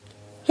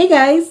Hey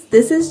guys,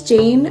 this is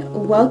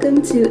Jane.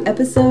 Welcome to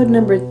episode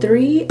number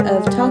 3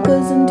 of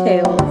Tacos and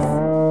Tales.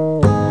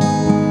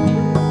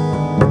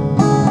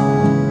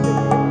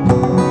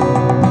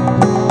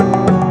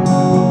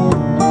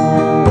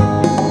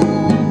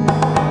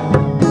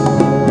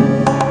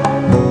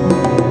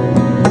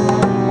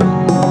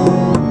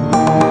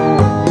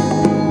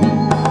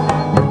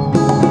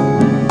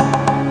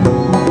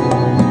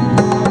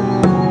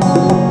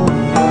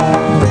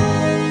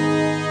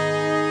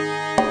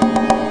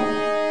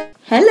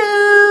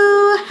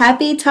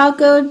 Happy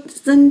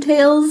Tacos and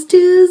Tales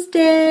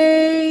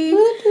Tuesday!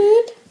 Woot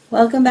woot.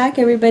 Welcome back,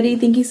 everybody.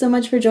 Thank you so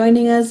much for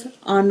joining us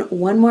on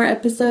one more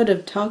episode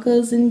of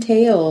Tacos and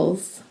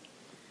Tales.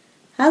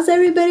 How's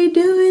everybody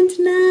doing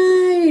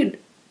tonight?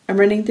 I'm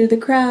running through the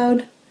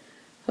crowd.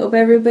 Hope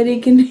everybody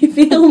can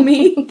feel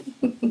me.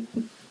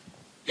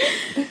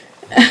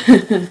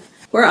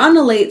 We're on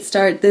a late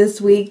start this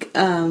week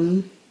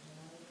for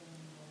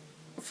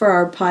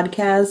our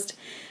podcast.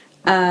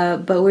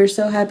 But we're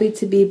so happy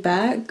to be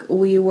back.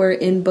 We were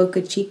in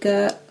Boca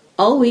Chica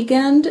all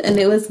weekend, and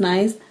it was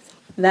nice.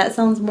 That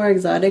sounds more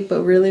exotic,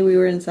 but really we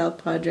were in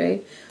South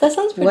Padre. That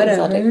sounds pretty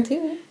exotic,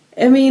 too.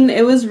 I mean,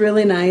 it was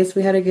really nice.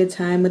 We had a good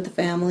time with the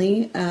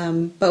family.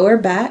 But we're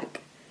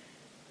back,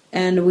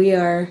 and we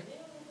are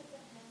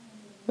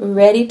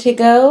ready to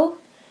go.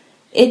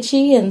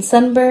 Itchy and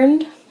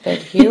sunburned, but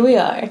here we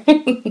are.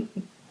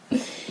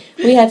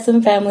 We had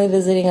some family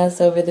visiting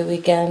us over the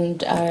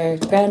weekend. Our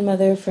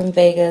grandmother from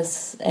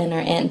Vegas and our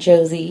Aunt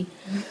Josie.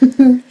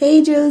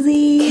 Hey,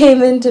 Josie!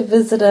 Came in to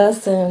visit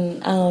us,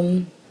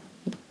 and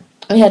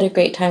we had a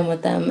great time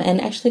with them and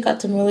actually got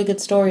some really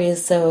good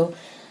stories. So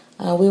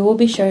we will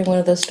be sharing one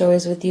of those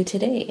stories with you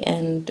today,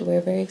 and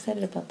we're very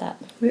excited about that.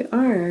 We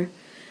are.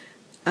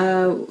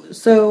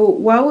 So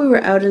while we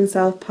were out in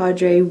South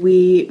Padre,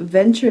 we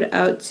ventured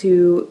out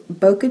to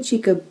Boca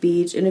Chica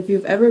Beach, and if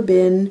you've ever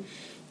been,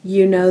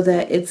 you know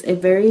that it's a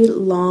very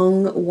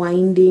long,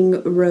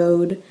 winding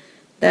road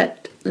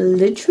that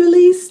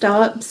literally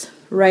stops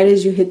right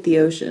as you hit the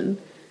ocean.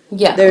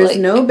 Yeah. There's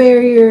no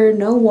barrier,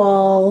 no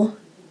wall.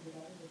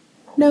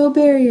 No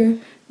barrier,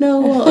 no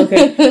wall.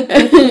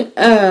 Okay.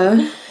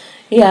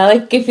 Yeah,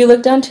 like if you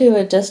look down to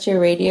adjust your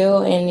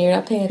radio and you're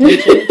not paying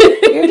attention,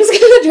 you're just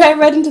going to drive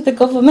right into the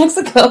Gulf of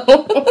Mexico.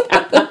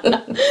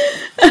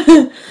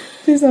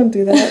 Please don't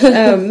do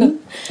that.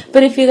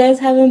 But if you guys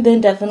haven't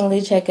been,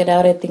 definitely check it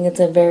out. I think it's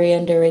a very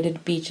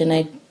underrated beach, and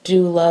I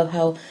do love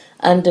how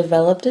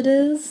undeveloped it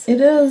is. It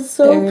is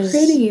so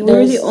pretty.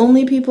 We're the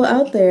only people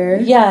out there.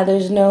 Yeah,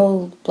 there's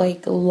no,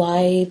 like,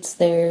 lights.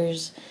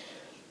 There's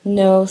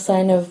no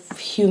sign of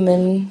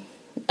human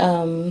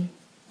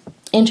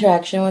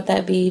interaction with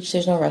that beach.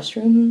 There's no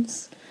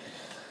restrooms.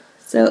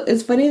 So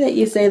it's funny that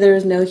you say there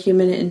was no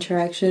human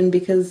interaction,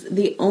 because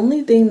the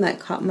only thing that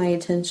caught my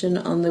attention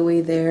on the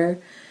way there,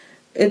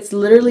 it's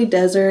literally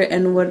desert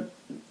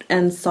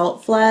and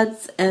salt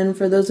flats. And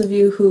for those of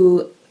you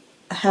who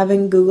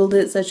haven't Googled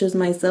it, such as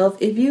myself,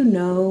 if you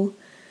know,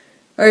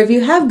 or if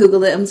you have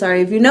Googled it, I'm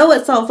sorry, if you know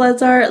what salt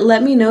flats are,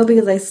 let me know,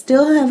 because I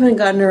still haven't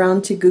gotten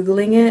around to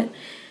Googling it.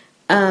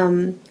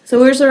 So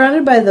we're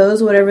surrounded by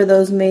those, whatever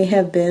those may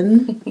have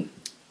been.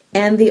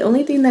 And the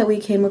only thing that we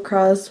came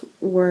across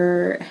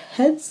were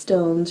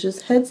headstones,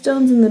 just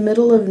headstones in the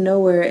middle of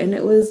nowhere, and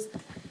it was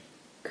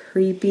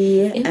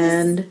creepy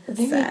and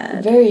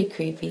sad. Very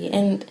creepy.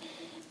 And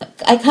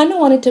I kind of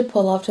wanted to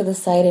pull off to the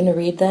side and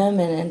read them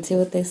and see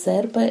what they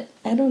said, but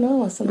I don't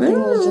know. Something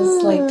was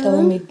just like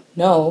telling me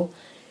no.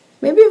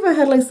 Maybe if I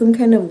had like some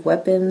kind of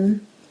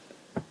weapon.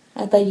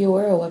 I thought you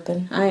were a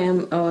weapon. I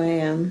am. Oh, I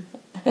am.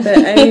 But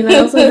I mean, I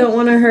also don't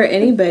want to hurt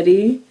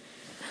anybody.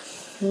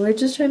 We're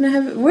just at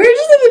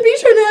the beach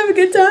trying to have a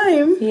good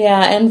time.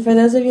 Yeah, and for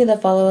those of you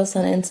that follow us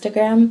on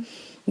Instagram,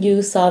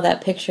 you saw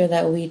that picture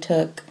that we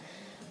took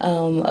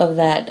of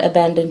that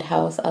abandoned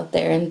house out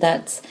there, and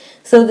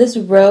so this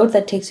road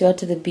that takes you out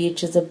to the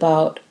beach is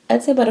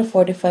I'd say about a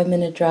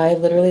 45-minute drive.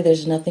 Literally,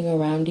 there's nothing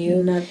around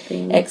you.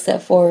 Nothing.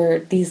 Except for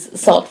these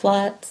salt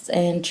flats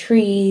and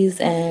trees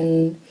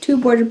and 2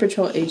 Border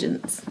Patrol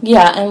agents.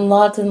 Yeah, and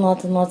lots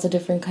of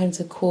different kinds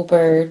of cool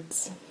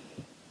birds.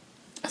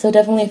 So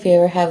definitely, if you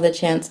ever have the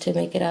chance to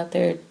make it out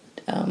there,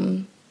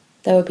 that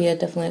would be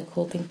definitely a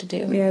cool thing to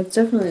do. Yeah, it's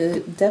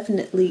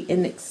definitely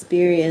an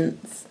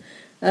experience.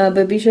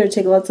 But be sure to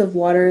take lots of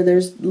water.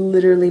 There's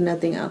literally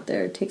nothing out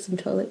there. Take some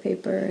toilet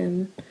paper,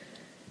 and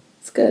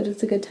it's good.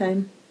 It's a good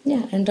time.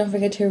 Yeah, and don't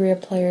forget to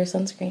reapply your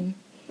sunscreen.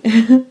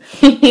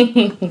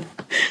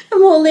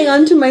 I'm holding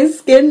on to my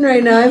skin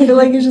right now. I feel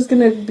like it's just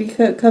going to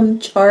become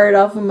charred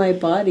off of my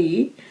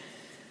body.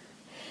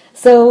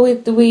 So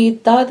we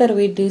thought that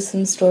we'd do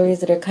some stories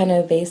that are kind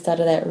of based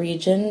out of that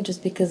region,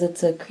 just because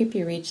it's a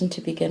creepy region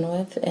to begin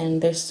with,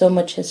 and there's so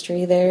much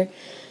history there.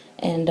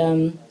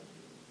 And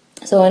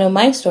so I know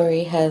my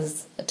story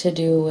has to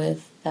do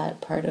with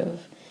that part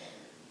of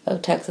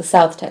Texas,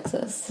 South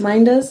Texas.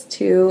 Mine does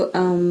too.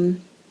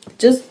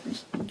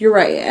 You're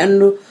right.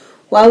 And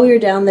while we were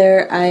down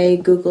there, I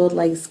Googled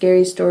like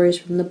scary stories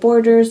from the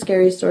border,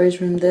 scary stories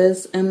from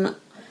this, and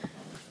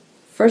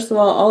first of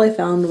all I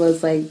found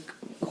was like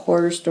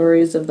horror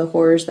stories of the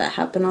horrors that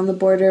happen on the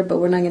border, but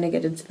we're not going to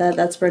get into that.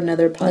 That's for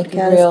another podcast.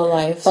 Like real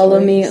life. Follow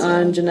me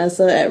on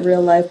Janessa at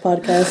Real Life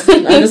Podcast.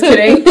 I'm just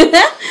kidding.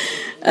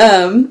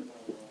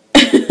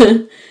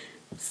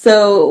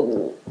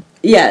 So,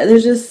 yeah,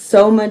 there's just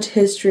so much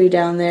history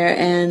down there,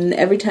 and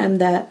every time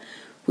that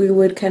we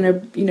would kind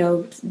of, you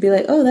know, be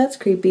like, oh, that's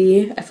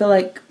creepy, I feel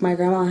like my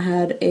grandma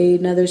had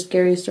another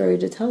scary story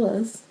to tell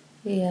us.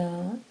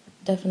 Yeah,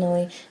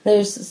 definitely.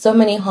 There's so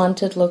many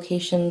haunted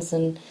locations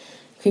and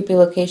creepy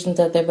locations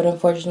out there, but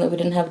unfortunately we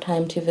didn't have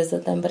time to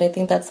visit them. But I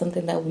think that's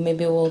something that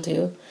maybe we'll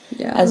do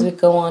as we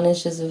go on,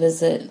 is just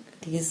visit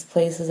these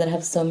places that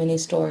have so many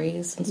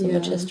stories and so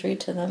much history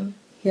to them.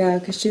 Yeah,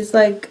 because she's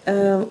like,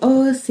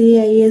 oh, sí,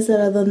 ahí es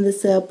donde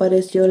se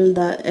apareció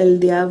el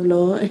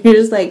diablo. And you're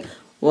just like,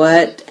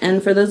 what?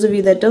 And for those of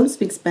you that don't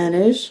speak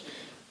Spanish,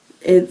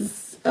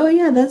 it's, oh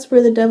yeah, that's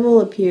where the devil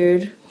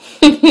appeared.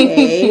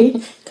 Okay.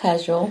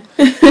 Casual.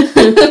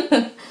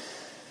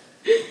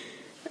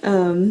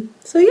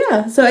 So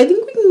yeah, so I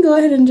think we can go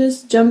ahead and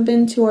just jump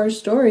into our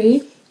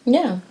story.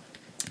 Yeah.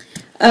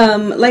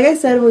 Like I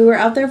said, we were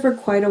out there for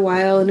quite a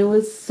while, and it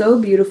was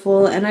so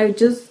beautiful, and I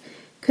just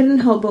couldn't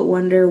help but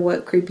wonder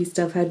what creepy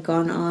stuff had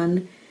gone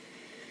on.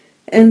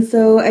 And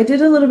so I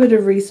did a little bit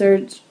of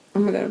research. Oh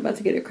my god, I'm about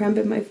to get a cramp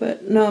in my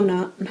foot. No, I'm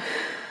not.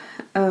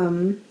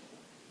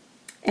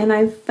 And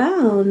I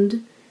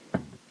found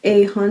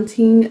a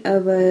haunting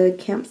of a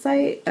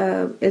campsite.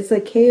 It's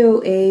a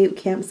KOA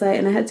campsite,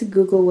 and I had to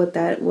Google what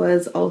that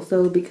was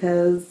also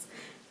because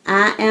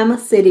I am a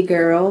city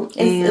girl.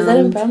 Is that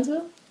in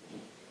Brownsville?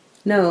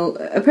 No,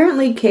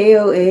 apparently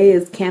KOA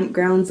is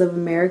Kampgrounds of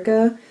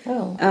America.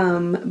 Oh.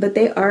 But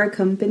they are a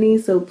company,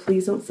 so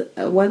please don't,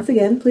 once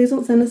again, please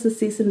don't send us a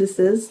cease and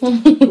desist.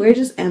 We're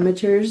just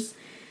amateurs.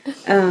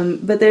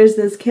 But there's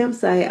this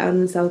campsite out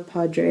in South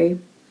Padre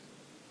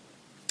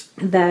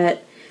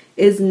that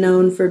is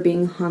known for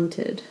being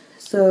haunted.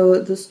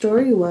 So the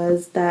story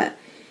was that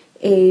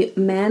a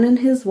man and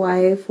his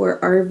wife were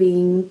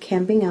RVing,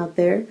 camping out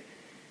there,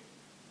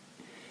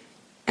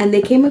 and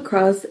they came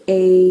across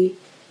a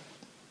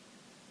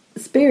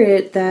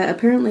spirit that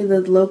apparently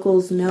the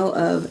locals know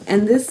of,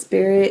 and this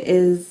spirit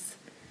is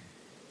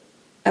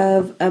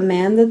of a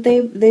man that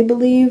they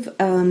believe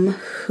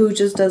who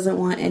just doesn't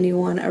want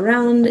anyone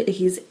around.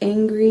 He's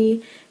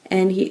angry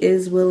and he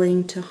is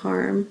willing to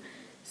harm.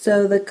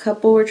 So the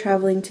couple were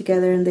traveling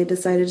together, and they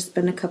decided to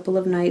spend a couple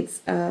of nights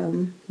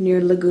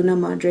near Laguna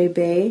Madre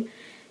Bay,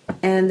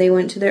 and they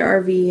went to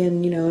their RV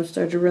and, you know,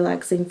 started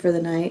relaxing for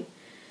the night.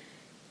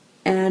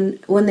 And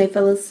when they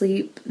fell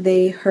asleep,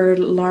 they heard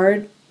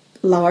loud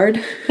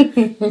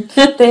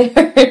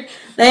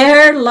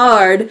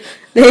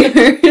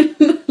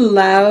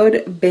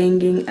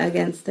banging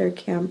against their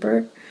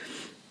camper.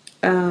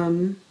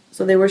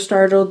 So they were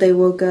startled. They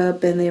woke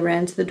up and they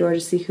ran to the door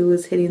to see who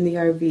was hitting the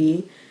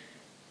RV.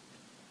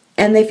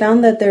 And they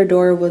found that their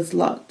door was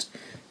locked.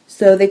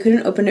 So they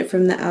couldn't open it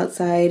from the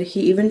outside.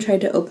 He even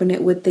tried to open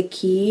it with the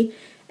key,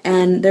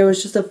 and there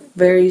was just a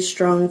very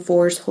strong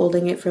force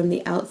holding it from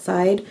the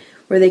outside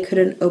where they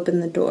couldn't open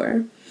the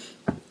door.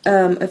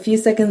 A few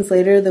seconds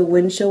later, the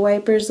windshield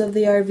wipers of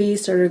the RV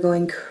started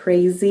going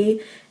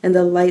crazy, and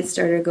the lights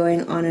started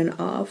going on and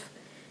off.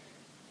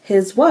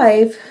 His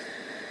wife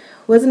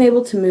wasn't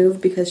able to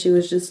move because she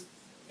was just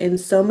in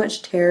so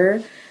much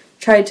terror.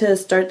 Tried to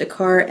start the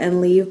car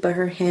and leave, but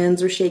her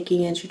hands were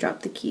shaking and she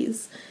dropped the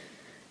keys.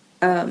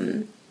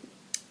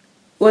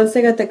 Once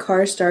they got the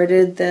car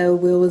started, the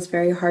wheel was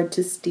very hard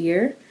to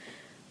steer.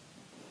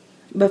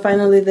 But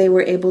finally they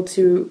were able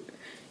to,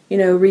 you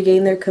know,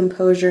 regain their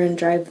composure and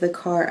drive the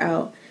car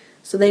out.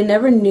 So they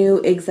never knew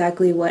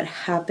exactly what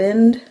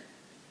happened,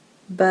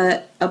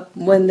 but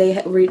when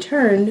they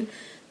returned,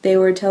 they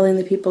were telling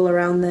the people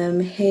around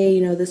them, hey,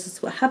 you know, this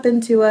is what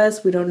happened to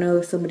us. We don't know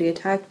if somebody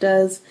attacked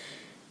us.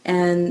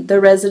 And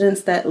the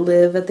residents that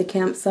live at the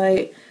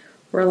campsite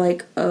were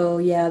like, oh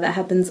yeah, that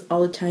happens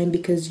all the time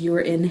because you were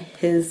in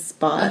his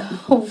spot.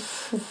 Oh.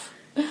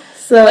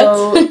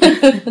 So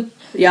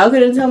y'all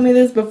couldn't tell me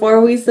this before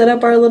we set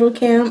up our little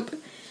camp.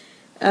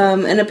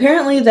 And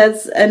apparently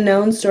that's a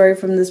known story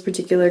from this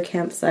particular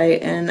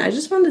campsite, and I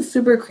just found it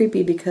super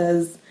creepy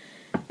because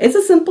it's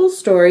a simple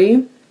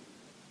story,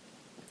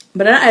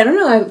 but I don't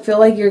know, I feel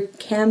like you're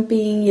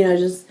camping, you know,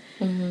 just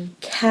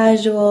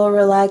casual,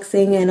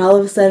 relaxing, and all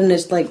of a sudden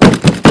it's like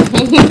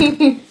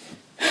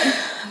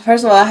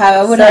first of all,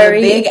 I would have a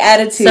big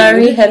attitude.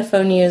 Sorry,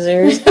 headphone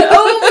users.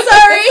 Oh, I'm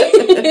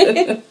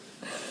sorry.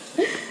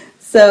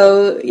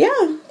 So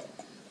yeah,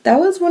 that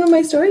was one of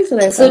my stories that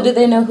I found. So did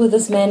they know who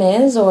this man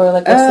is, or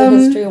like what's the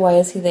history? Why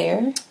is he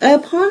there?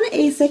 Upon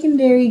a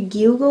secondary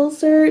Google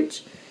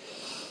search,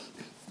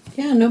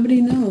 yeah,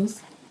 nobody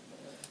knows.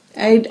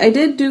 I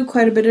did do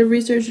quite a bit of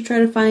research to try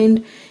to find,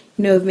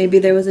 you know, if maybe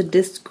there was a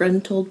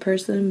disgruntled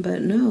person,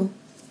 but no.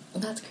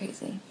 That's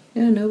crazy.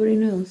 Yeah, nobody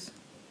knows.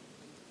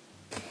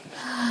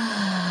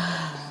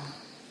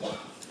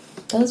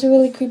 That was a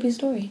really creepy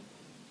story.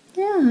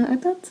 Yeah, I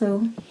thought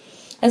so.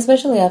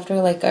 Especially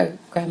after, like, our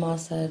grandma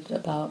said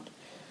about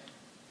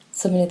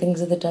so many things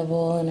of the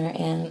devil, and our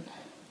aunt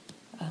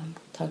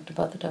talked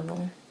about the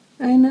devil.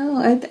 I know.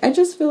 I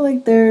just feel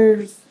like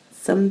there's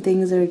some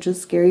things that are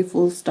just scary,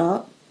 full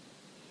stop.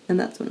 And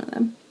that's one of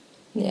them.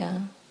 Yeah,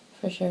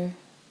 for sure.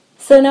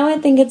 So now I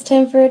think it's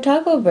time for a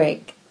taco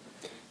break.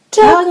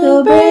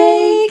 Taco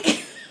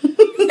break!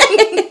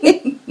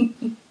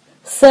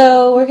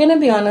 So we're going to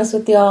be honest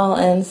with y'all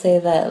and say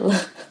that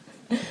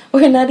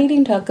we're not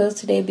eating tacos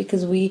today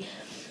because we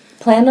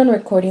planned on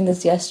recording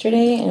this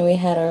yesterday and we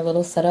had our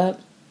little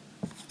setup.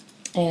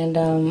 And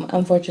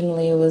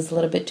unfortunately, it was a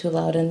little bit too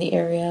loud in the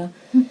area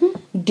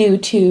due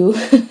to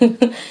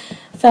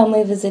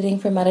family visiting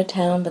from out of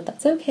town. But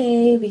that's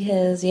okay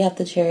because you have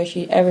to cherish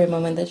every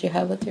moment that you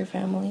have with your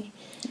family.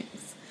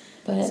 Yes.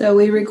 But so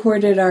we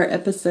recorded our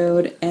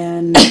episode,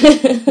 and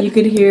you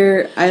could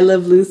hear "I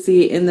Love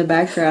Lucy" in the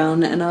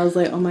background, and I was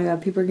like, "Oh my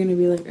god, people are gonna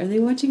be like, are they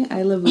watching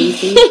 "I Love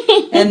Lucy"?"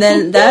 And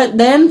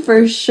then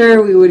for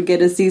sure we would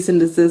get a cease and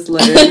desist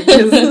letter.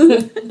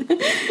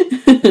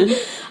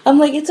 I'm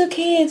like, it's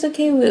okay,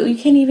 we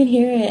can't even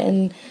hear it.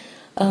 And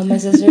my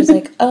sister's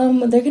like,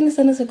 they're gonna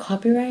send us a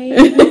copyright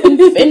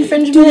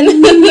infringement.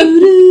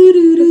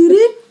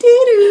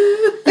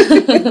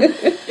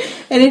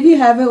 And if you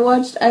haven't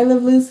watched I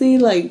Love Lucy,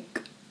 like,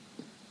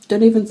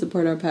 don't even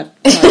support our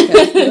podcast.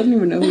 I don't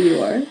even know who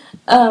you are.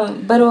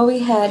 But what we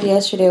had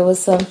yesterday was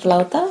some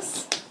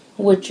flautas,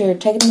 which are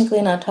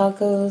technically not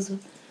tacos,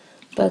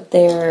 but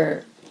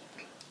they're...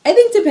 I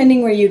think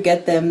depending where you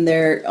get them,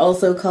 they're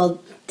also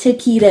called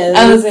taquitos.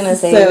 I was gonna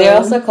say, they're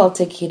also called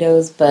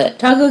taquitos, but...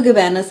 Taco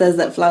Cabana says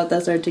that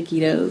flautas are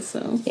taquitos,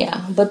 so...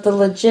 Yeah, but the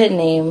legit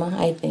name,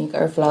 I think,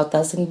 are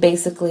flautas, and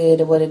basically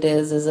what it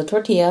is a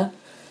tortilla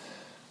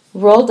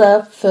rolled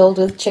up, filled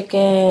with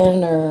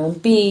chicken or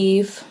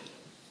beef.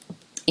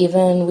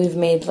 Even we've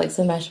made like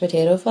some mashed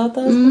potato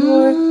flautas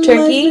before.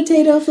 Turkey. Mashed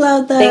potato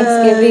flautas.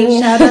 Thanksgiving.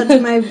 Shout out to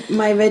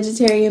my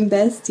vegetarian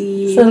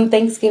bestie. Some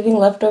Thanksgiving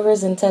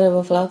leftovers inside of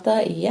a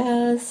flauta.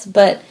 Yes.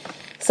 But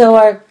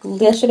so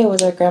yesterday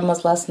was our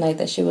grandma's last night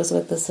that she was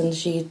with us, and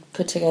she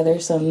put together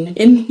some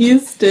in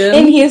Houston.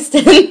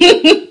 So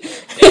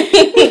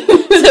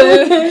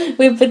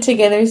we put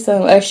together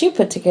she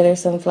put together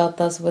some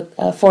flautas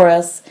for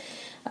us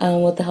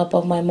with the help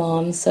of my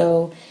mom.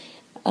 So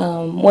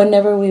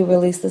whenever we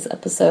release this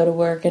episode,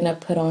 we're going to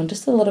put on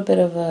just a little bit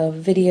of a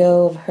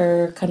video of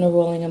her kind of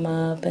rolling them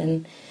up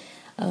and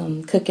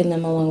cooking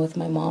them along with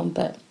my mom.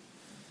 But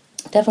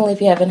definitely,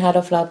 if you haven't had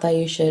a flauta,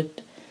 you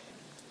should.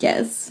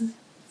 Yes.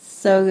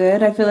 So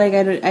good. I feel like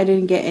I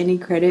didn't get any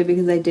credit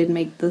because I did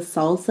make the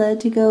salsa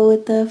to go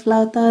with the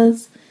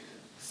flautas.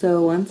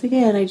 So once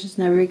again, I just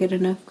never get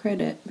enough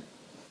credit.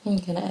 I'm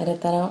going to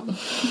edit that out.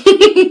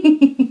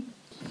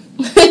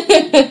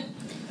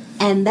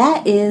 And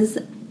that is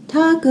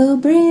Taco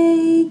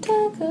Break.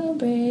 Taco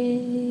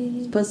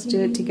Break. Supposed to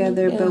do it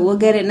together, but we'll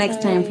get it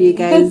next time for you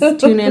guys.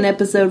 Tune in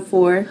episode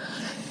 4.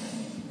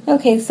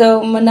 Okay,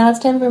 so now it's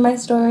time for my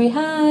story.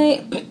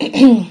 Hi.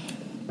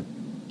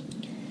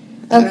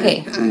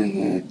 Okay.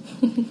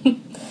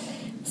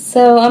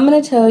 So I'm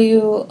going to tell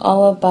you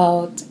all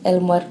about El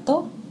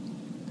Muerto,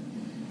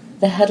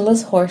 the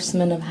Headless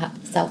Horseman of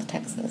South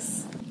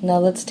Texas. Now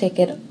let's take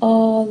it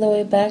all the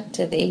way back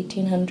to the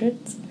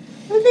 1800s.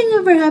 Nothing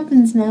ever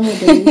happens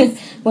nowadays.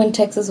 When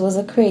Texas was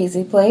a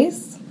crazy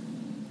place.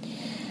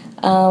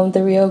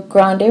 The Rio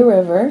Grande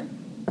River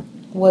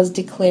was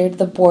declared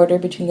the border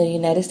between the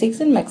United States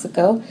and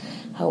Mexico.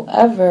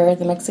 However,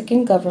 the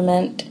Mexican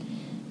government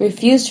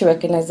refused to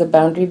recognize the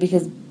boundary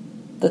because,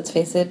 let's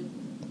face it,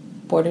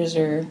 borders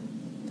are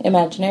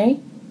imaginary.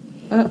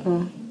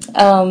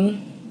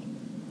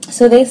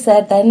 So they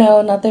said that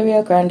no, not the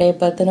Rio Grande,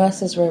 but the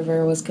Nueces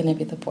River was going to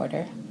be the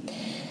border.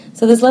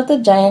 So this left a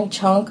giant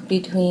chunk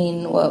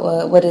between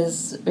what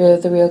is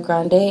the Rio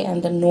Grande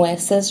and the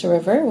Nueces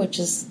River, which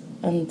is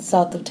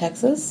south of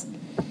Texas.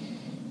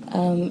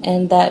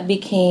 And that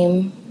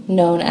became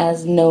known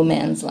as No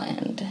Man's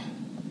Land.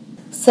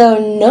 So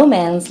No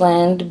Man's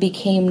Land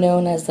became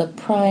known as the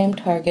prime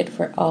target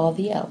for all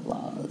the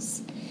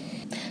outlaws.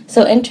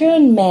 So enter a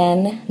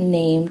man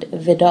named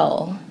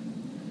Vidal.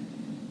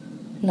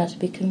 Not to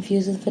be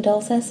confused with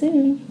Vidal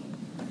Sassoon.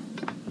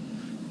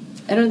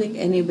 I don't think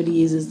anybody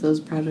uses those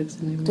products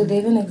anymore. Do they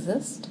even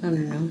exist? I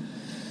don't know.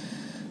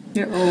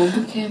 You're old.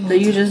 Okay, but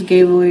you just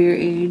gave away your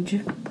age.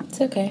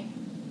 It's okay.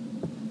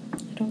 I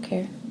don't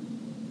care.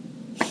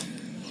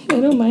 I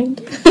don't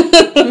mind.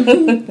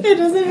 It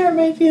doesn't hurt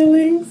my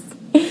feelings.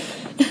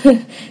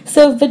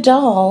 So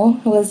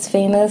Vidal was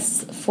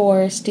famous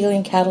for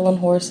stealing cattle and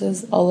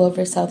horses all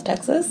over South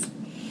Texas.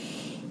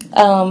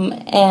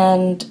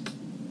 And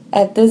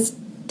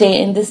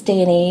in this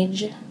day and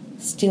age,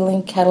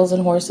 stealing cattle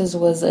and horses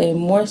was a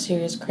more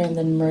serious crime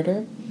than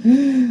murder.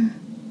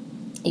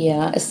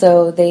 Yeah,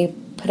 so they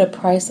put a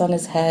price on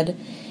his head,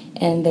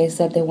 and they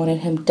said they wanted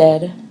him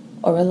dead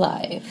or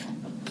alive.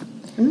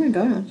 Oh my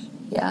gosh.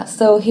 Yeah,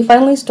 so he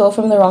finally stole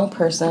from the wrong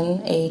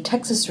person, a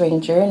Texas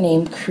Ranger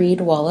named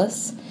Creed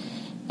Wallace.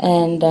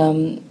 And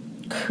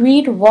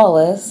Creed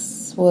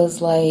Wallace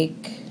was like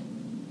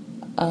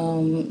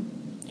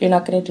you're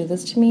not going to do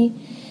this to me.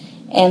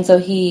 And so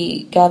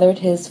he gathered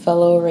his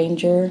fellow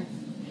ranger,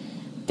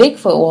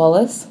 Bigfoot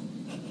Wallace.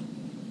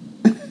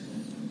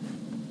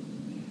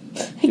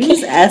 You're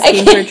just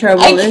asking for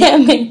trouble.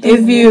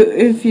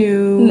 If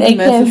you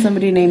mess with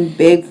somebody named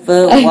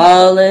Bigfoot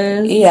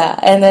Wallace. Yeah,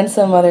 and then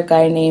some other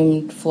guy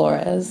named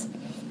Flores.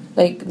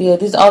 Like,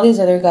 all these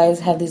other guys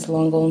have these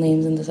long old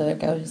names, and this other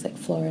guy was just like,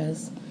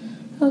 Flores.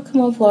 Oh,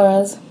 come on,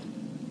 Flores.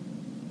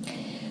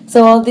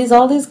 So all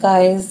these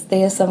guys,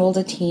 they assembled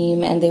a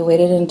team, and they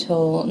waited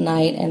until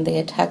night, and they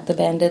attacked the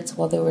bandits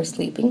while they were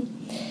sleeping.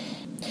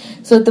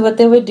 So what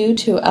they would do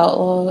to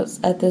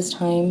outlaws at this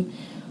time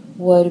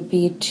would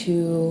be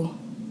to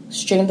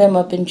string them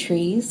up in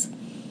trees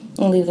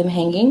and leave them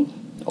hanging,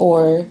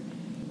 or...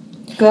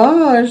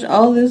 Gosh,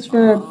 all this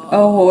for a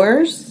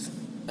horse?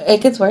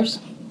 It gets worse.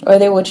 Or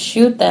they would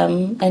shoot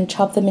them and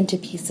chop them into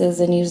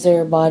pieces and use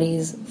their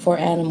bodies for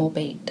animal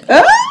bait.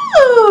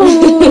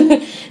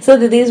 Oh! So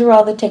these were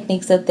all the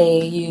techniques that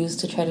they used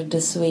to try to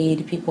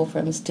dissuade people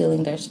from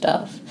stealing their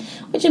stuff.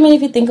 Which, I mean,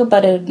 if you think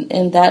about it,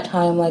 in that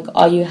time, like,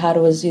 all you had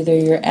was either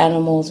your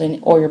animals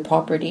or your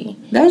property.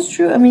 That's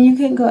true. I mean, you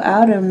can't go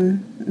out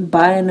and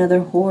buy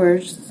another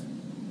horse.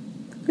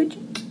 Could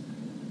you?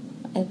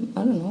 I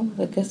don't know.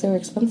 I guess they were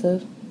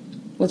expensive.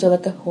 Was there,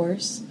 like, a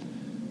horse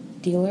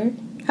dealer?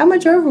 How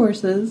much are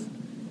horses?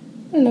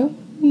 I don't know.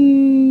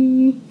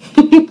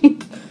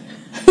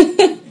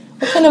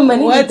 What kind of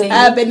money What's did they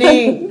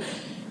happening?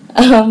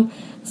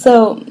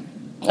 So,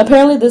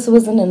 apparently this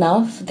wasn't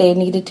enough. They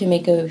needed to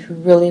make a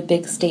really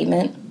big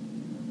statement.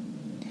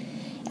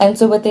 And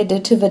so what they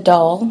did to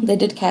Vidal, they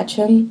did catch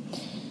him.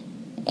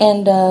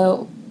 And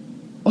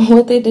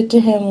what they did to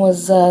him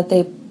was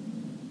they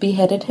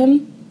beheaded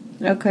him.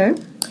 Okay.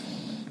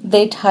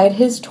 They tied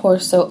his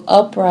torso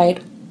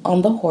upright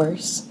on the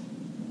horse.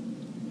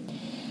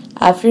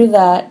 After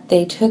that,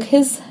 they took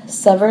his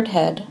severed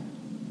head,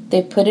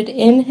 they put it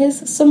in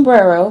his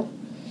sombrero,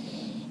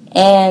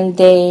 and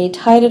they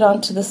tied it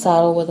onto the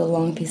saddle with a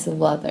long piece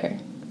of leather.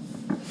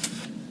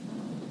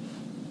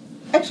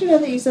 Actually, now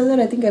that you said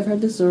that, I think I've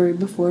heard this story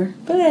before.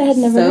 But I had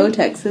never heard,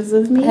 Texas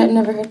of me. I had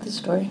never heard this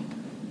story.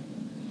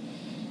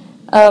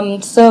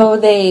 So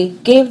they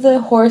gave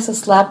the horse a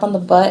slap on the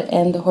butt,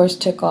 and the horse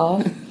took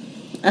off.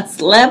 A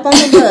slap on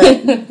the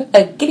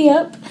butt. A giddy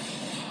up.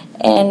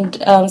 And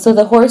so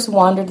the horse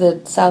wandered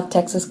the South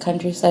Texas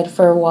countryside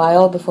for a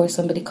while before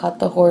somebody caught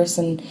the horse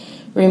and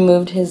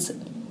removed his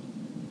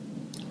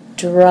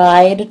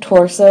dried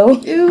torso.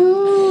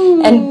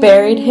 Ew. And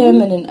buried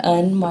him in an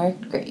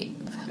unmarked grave.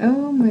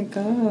 Oh my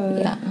gosh.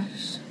 Yeah.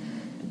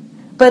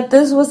 But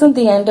this wasn't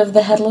the end of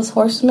the Headless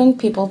Horseman.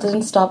 People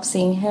didn't stop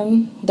seeing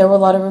him. There were a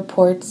lot of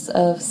reports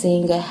of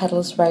seeing a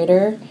headless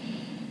rider.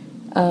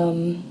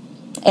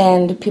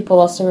 And people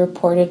also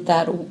reported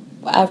that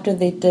after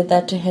they did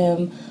that to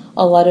him,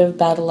 a lot of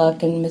bad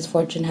luck and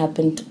misfortune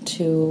happened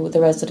to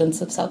the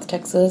residents of South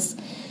Texas.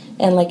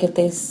 And like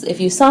if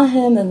you saw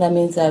him, then that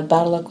means that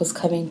bad luck was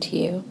coming to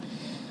you.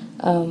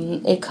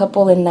 A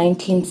couple in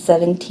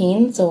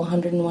 1917, so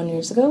 101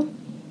 years ago,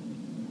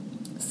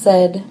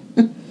 said...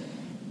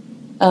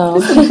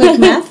 This is quick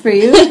math for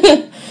you.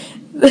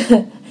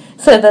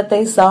 Said that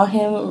they saw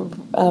him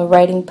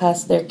riding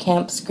past their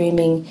camp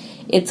screaming,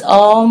 "It's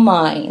all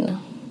mine."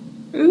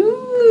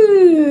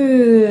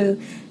 Ooh,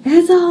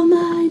 it's all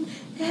mine,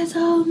 it's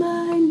all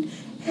mine,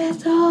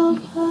 it's all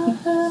mine,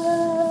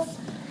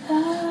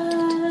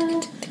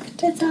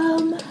 it's all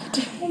mine,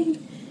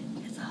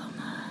 it's all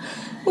mine.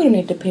 We don't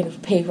need to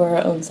pay for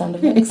our own sound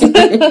effects.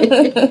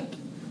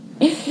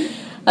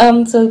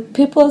 So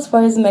people as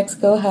far as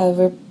Mexico have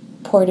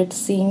reported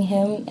seeing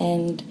him,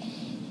 and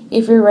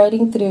if you're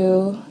riding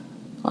through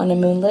on a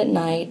moonlit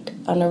night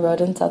on a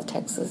road in South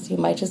Texas, you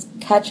might just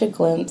catch a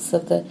glimpse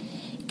of the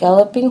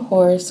galloping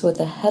horse with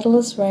a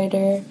headless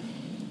rider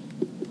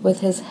with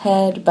his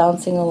head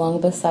bouncing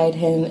along beside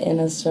him in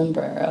a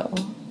sombrero.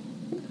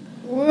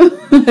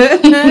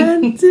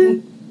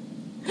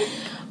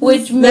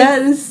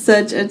 That is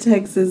such a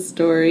Texas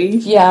story.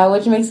 Yeah,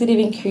 which makes it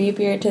even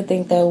creepier to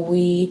think that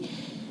we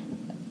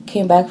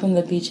came back from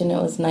the beach and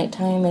it was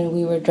nighttime and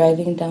we were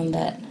driving down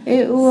that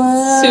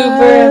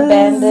super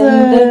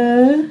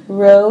abandoned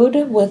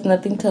road with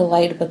nothing to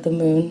light but the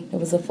moon. It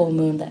was a full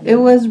moon that night. It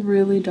was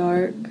really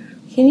dark.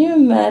 Can you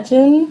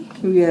imagine?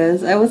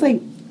 Yes, I was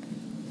like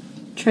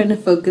trying to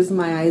focus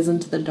my eyes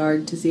into the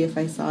dark to see if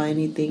I saw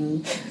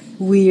anything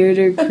weird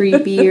or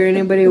creepy or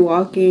anybody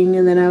walking,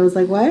 and then I was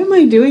like, why am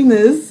I doing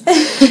this?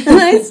 And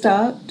I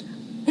stopped.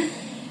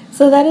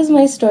 So that is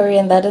my story,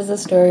 and that is the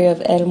story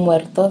of El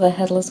Muerto, the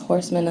Headless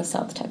Horseman of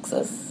South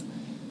Texas.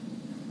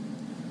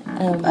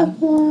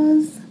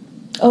 Applause.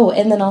 Oh,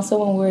 and then also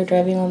when we were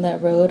driving on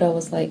that road, I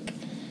was like,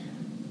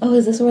 oh,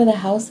 is this where the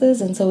house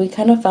is? And so we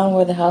kind of found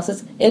where the house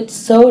is. It's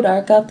so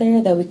dark out there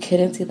that we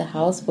couldn't see the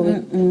house, but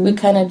we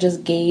kind of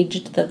just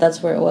gauged that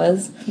that's where it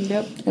was.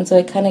 Yep. And so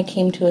it kind of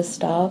came to a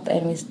stop,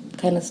 and we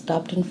kind of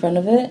stopped in front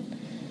of it.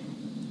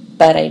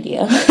 Bad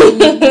idea.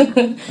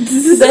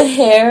 The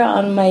hair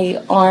on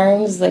my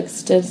arms like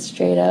stood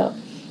straight up,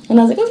 and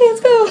I was like, okay,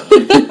 let's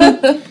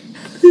go.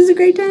 This is a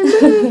great time.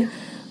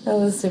 That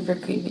was super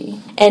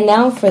creepy. And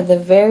now for the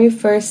very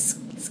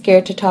first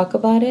Scared to Talk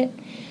About It,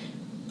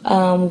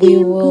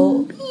 we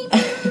will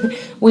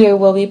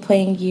be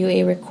playing you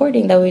a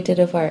recording that we did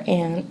of our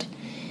aunt.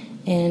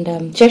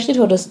 And she actually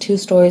told us 2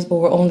 stories, but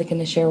we're only going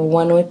to share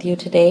one with you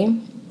today.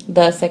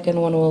 The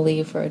second one we'll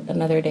leave for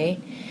another day.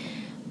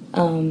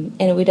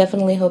 And we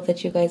definitely hope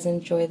that you guys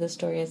enjoy the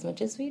story as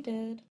much as we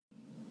did.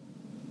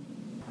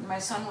 My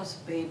son was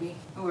a baby.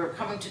 We were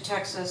coming to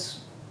Texas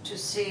to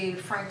see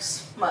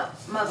Frank's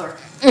mother.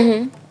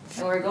 Mm-hmm.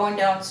 And we're going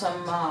down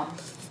a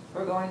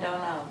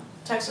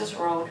Texas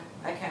road.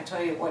 I can't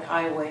tell you what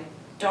highway.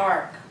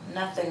 Dark,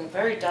 nothing,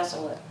 very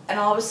desolate. And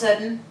all of a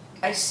sudden,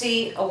 I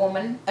see a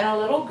woman and a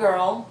little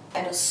girl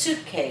and a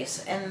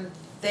suitcase. And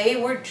they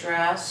were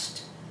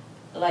dressed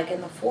like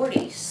in the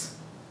 40s.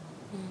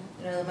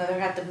 You know, the mother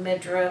had the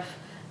midriff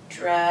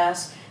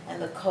dress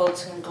and the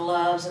coats and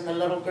gloves, and the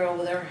little girl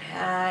with her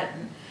hat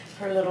and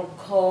her little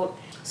coat.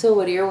 So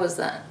what year was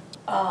that?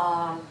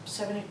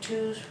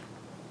 72,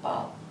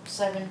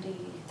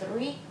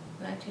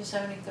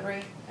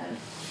 1973. And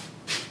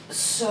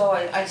so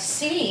I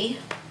see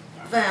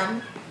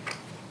them,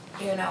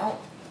 you know,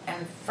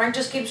 and Frank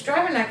just keeps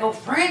driving. I go,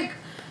 Frank,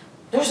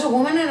 there's a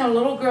woman and a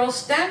little girl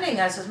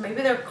standing. I says,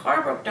 maybe their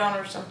car broke down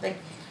or something.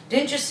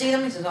 Didn't you see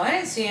them? He says, oh, I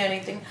didn't see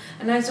anything.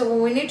 And I said, well,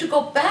 we need to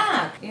go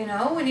back, you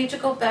know. We need to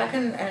go back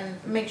and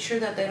make sure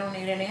that they don't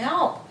need any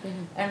help.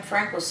 Mm-hmm. And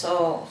Frank was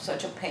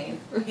such a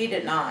pain. He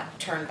did not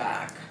turn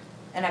back.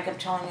 And I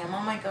kept telling him, oh,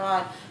 my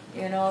God,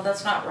 you know,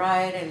 that's not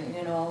right. And,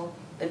 you know,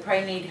 they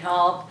probably need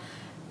help.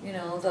 You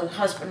know, the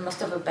husband must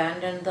have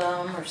abandoned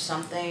them or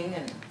something.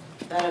 And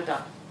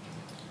da-da-da.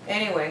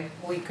 Anyway,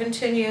 we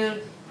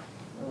continued.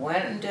 We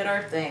went and did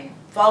our thing.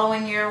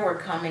 Following year, we're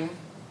coming.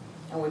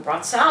 And we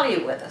brought Sally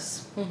with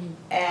us. Mm-hmm.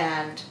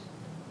 And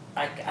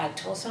I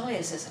told Sally,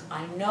 I says,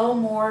 I know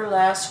more or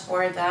less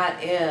where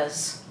that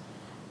is.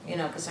 You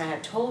know, because I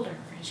had told her.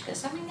 And she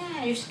goes, oh my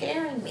God, you're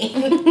scaring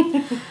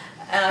me.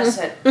 And I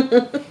said,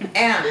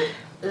 and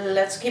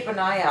let's keep an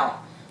eye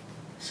out.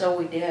 So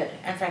we did.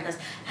 And Frank goes,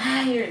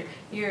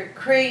 you're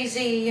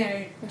crazy.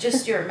 You're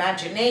just your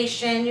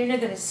imagination. You're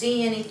not going to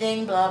see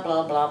anything, blah,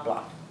 blah, blah,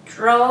 blah.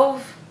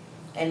 Drove,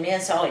 and me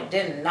and Sally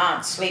did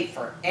not sleep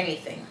for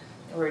anything.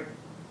 We were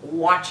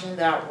watching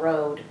that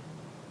road.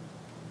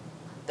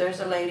 There's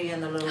a lady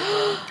and the little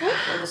girl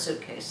with a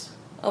suitcase.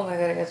 Oh my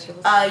God, I got you.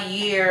 A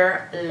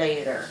year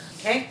later,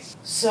 okay?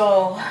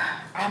 So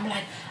I'm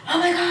like, oh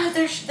my God,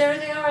 there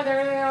they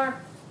are.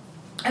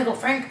 I go,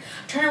 Frank,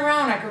 turn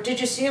around. I go, did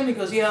you see him? He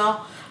goes, yeah.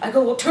 I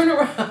go, well, turn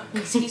around,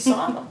 because he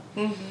saw them.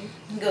 Mm-hmm.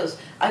 He goes,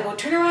 I go,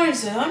 turn around. He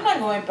said, I'm not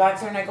going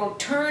back there. And I go,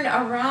 turn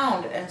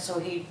around. And so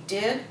he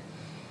did.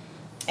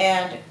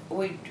 And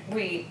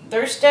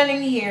they're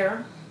standing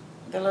here.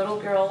 The little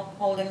girl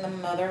holding the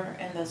mother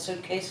and the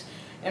suitcase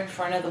in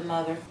front of the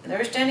mother.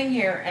 They're standing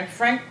here, and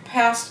Frank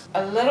passed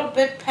a little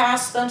bit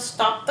past them,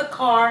 stopped the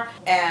car,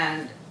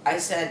 and I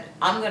said,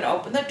 I'm going to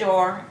open the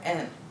door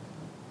and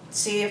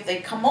see if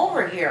they come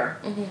over here.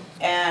 Mm-hmm.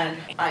 And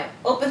I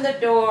opened the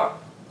door,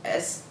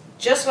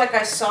 just like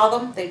I saw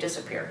them, they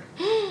disappeared.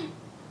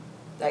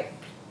 like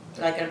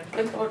a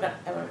blink of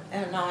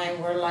an eye.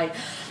 We're like,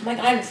 oh my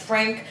God, and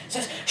Frank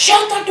says,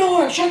 shut the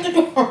door.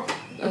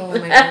 Oh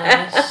my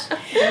gosh.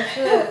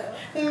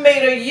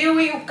 Made a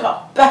U,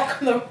 got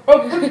back on the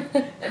road,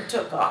 and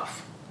took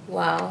off.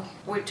 Wow.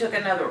 We took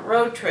another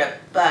road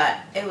trip, but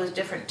it was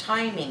different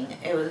timing.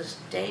 It was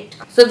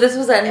daytime. So this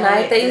was at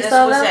night that you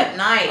saw them? This was at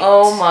night.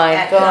 Oh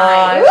my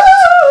God.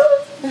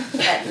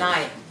 At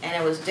night. And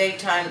it was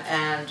daytime,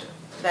 and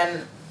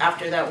then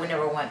after that we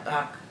never went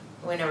back.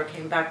 We never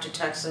came back to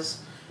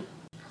Texas.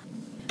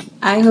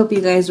 I hope you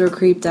guys were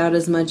creeped out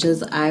as much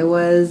as I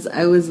was.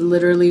 I was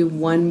literally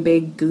one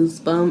big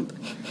goosebump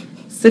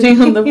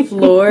sitting on the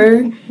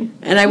floor.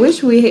 And I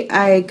wish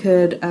I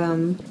could,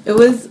 it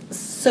was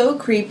so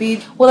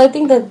creepy. Well, I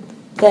think that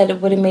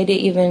what made it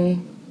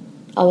even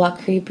a lot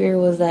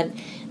creepier was that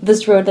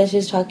this road that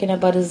she's talking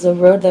about is the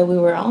road that we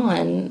were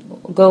on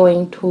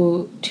going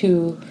to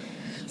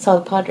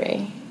South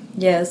Padre.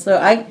 Yeah,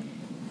 so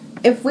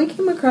if we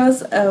came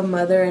across a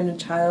mother and a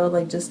child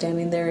like just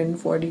standing there in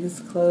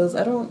 40s clothes,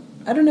 I don't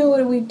know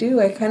what we'd do.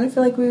 I kind of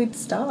feel like we would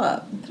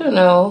stop. I don't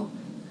know.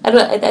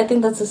 I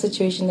think that's a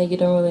situation that you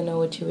don't really know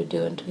what you would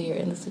do until you're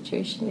in the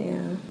situation.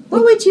 Yeah.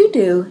 What would you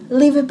do?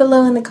 Leave it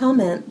below in the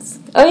comments.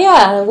 Oh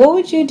yeah, what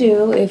would you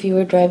do if you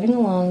were driving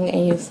along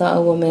and you saw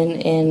a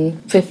woman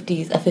in a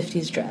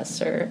 50s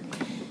dress, or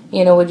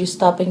would you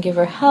stop and give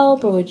her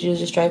help, or would you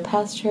just drive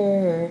past her?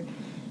 Or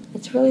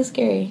it's really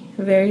scary.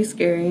 Very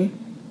scary.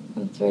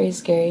 It's very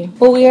scary.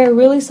 Well, we are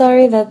really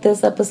sorry that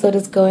this episode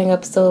is going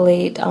up so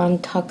late on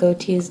Taco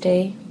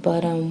Tuesday,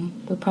 but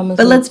we promise.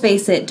 But let's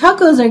face it,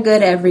 tacos are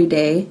good every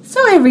day.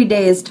 So every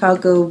day is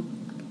taco.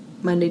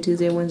 Monday,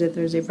 Tuesday, Wednesday,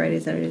 Thursday,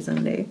 Friday, Saturday,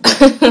 Sunday.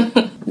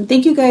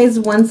 Thank you guys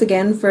once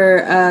again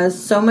for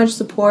so much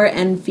support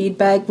and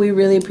feedback. We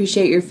really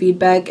appreciate your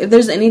feedback. If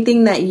there's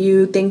anything that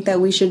you think that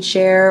we should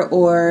share,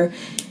 or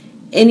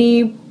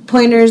any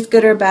pointers,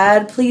 good or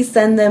bad, please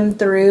send them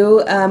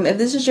through. If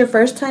this is your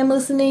first time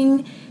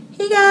listening,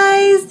 hey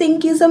guys,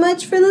 thank you so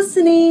much for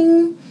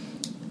listening.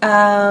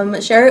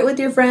 Share it with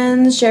your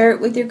friends, share it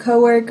with your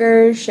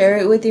coworkers, share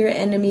it with your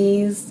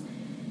enemies,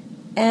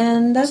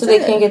 and that's so it.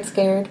 they can get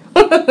scared.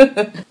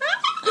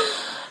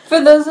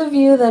 For those of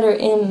you that are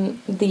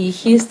in the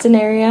Houston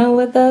area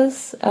with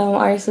us,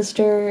 our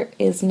sister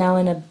is now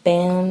in a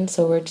band,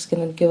 so we're just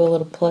going to give a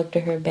little plug to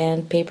her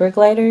band, Paper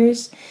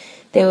Gliders.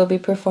 They will be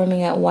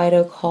performing at White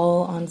Oak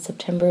Hall on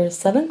September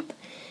 7th.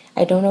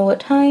 I don't know what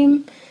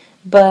time,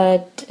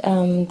 but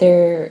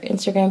their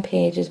Instagram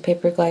page is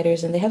Paper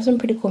Gliders, and they have some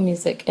pretty cool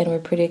music, and we're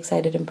pretty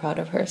excited and proud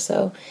of her.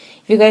 So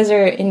if you guys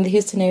are in the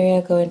Houston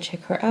area, go and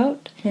check her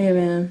out. Hey,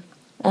 man.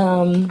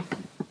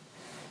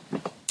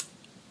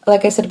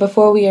 Like I said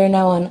before, we are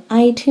now on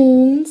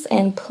iTunes,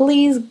 and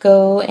please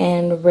go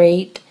and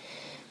rate,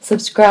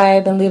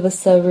 subscribe, and leave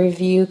us a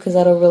review, because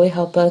that'll really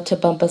help to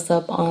bump us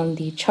up on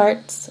the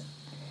charts.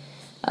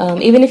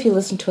 Even if you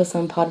listen to us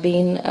on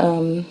Podbean,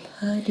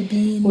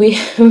 we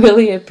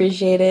really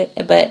appreciate it,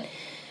 but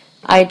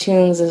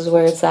iTunes is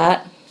where it's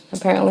at,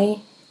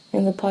 apparently,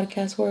 in the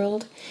podcast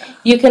world.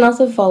 You can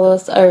also follow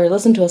us, or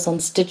listen to us on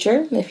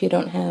Stitcher, if you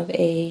don't have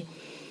a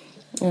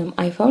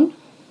iPhone,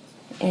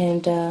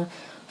 and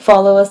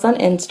follow us on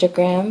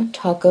Instagram,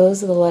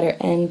 tacos, the letter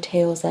N,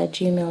 tails at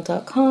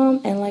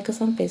gmail.com, and like us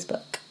on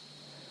Facebook.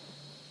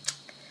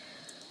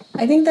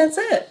 I think that's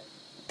it.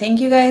 Thank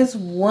you guys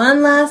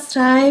one last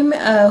time.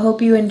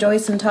 Hope you enjoy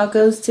some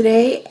tacos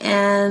today,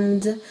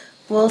 and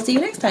we'll see you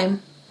next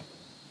time.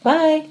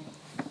 Bye!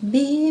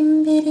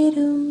 Bim, bidi,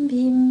 dum,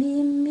 bim,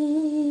 bim, bim.